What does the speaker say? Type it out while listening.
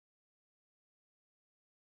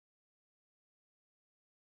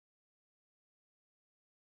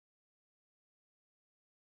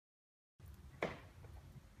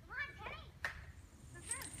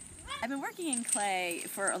I've been working in clay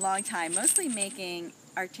for a long time, mostly making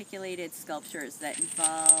articulated sculptures that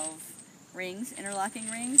involve rings, interlocking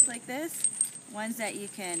rings like this, ones that you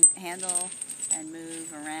can handle and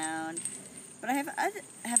move around. But I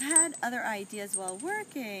have had other ideas while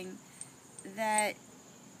working that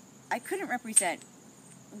I couldn't represent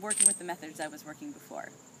working with the methods I was working before.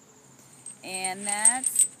 And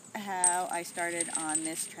that's how I started on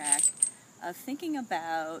this track of thinking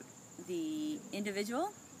about the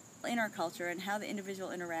individual in our culture and how the individual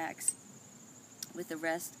interacts with the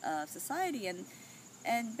rest of society,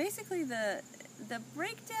 and basically the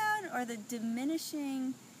breakdown or the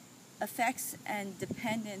diminishing effects and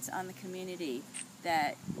dependence on the community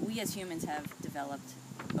that we as humans have developed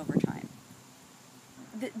over time.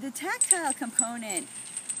 The tactile component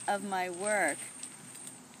of my work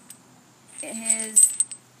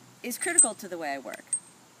is critical to the way I work.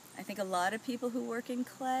 I think a lot of people who work in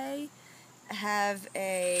clay have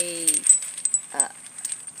a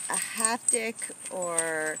haptic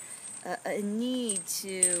or a need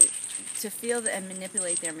to feel and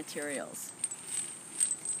manipulate their materials.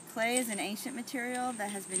 Clay is an ancient material that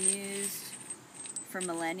has been used for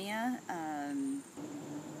millennia.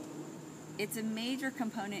 It's a major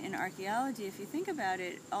component in archaeology. If you think about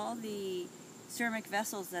it, all the ceramic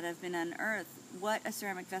vessels that have been unearthed, what a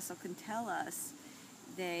ceramic vessel can tell us.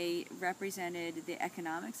 They represented the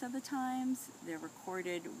economics of the times. They're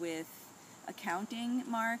recorded with accounting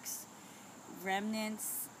marks,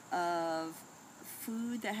 remnants of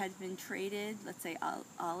food that had been traded, let's say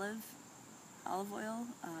olive oil,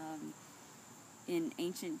 in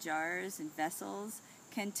ancient jars and vessels,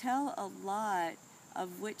 can tell a lot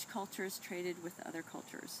of which cultures traded with other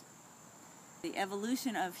cultures. The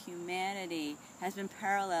evolution of humanity has been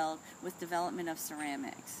paralleled with development of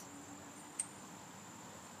ceramics.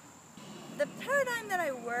 The paradigm that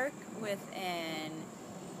I work within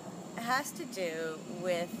has to do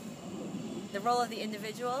with the role of the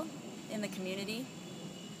individual in the community.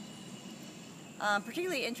 I'm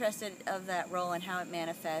particularly interested of that role and how it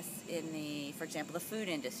manifests in the, for example, the food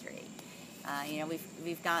industry.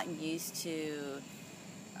 We've gotten used to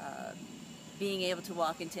being able to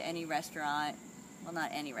walk into any restaurant, well,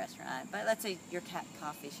 not any restaurant, but let's say your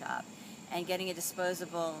coffee shop, and getting a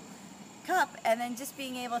disposable cup, and then just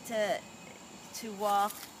being able to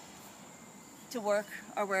walk to work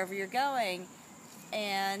or wherever you're going,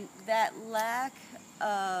 and that lack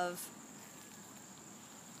of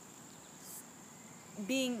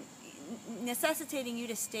necessitating you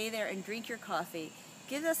to stay there and drink your coffee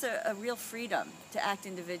gives us a real freedom to act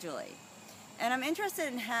individually. And I'm interested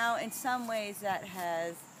in how, in some ways, that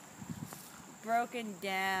has broken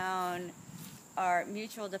down our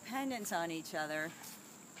mutual dependence on each other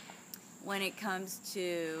when it comes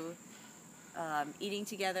to eating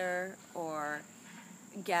together or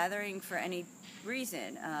gathering for any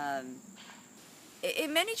reason.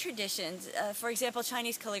 In many traditions, for example,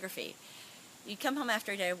 Chinese calligraphy, you'd come home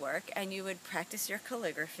after a day of work and you would practice your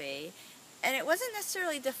calligraphy, and it wasn't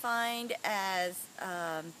necessarily defined as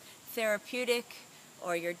therapeutic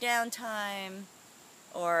or your downtime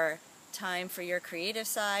or time for your creative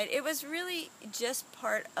side. It was really just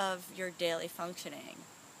part of your daily functioning.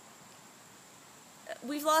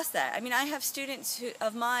 We've lost that. I mean, I have students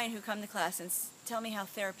of mine who come to class and tell me how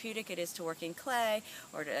therapeutic it is to work in clay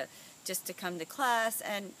or just to come to class,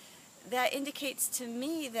 and that indicates to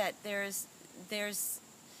me that there's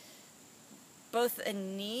both a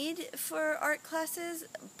need for art classes,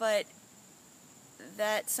 but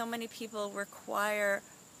that so many people require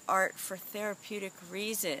art for therapeutic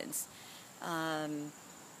reasons.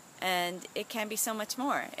 And it can be so much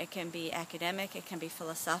more. It can be academic, it can be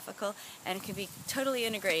philosophical, and it can be totally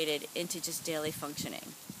integrated into just daily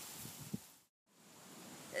functioning.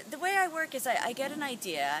 The way I work is I get an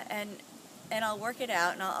idea and I'll work it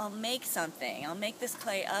out and I'll make something. I'll make this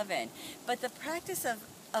clay oven. But the practice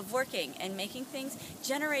of working and making things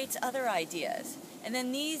generates other ideas. And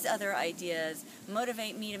then these other ideas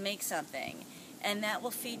motivate me to make something. And that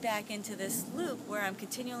will feed back into this loop where I'm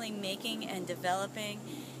continually making and developing,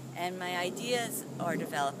 and my ideas are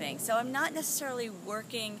developing. So I'm not necessarily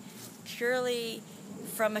working purely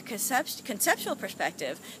from a conceptual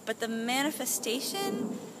perspective, but the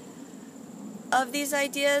manifestation of these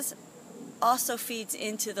ideas also feeds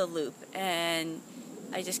into the loop, and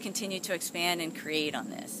I just continue to expand and create on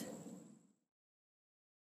this.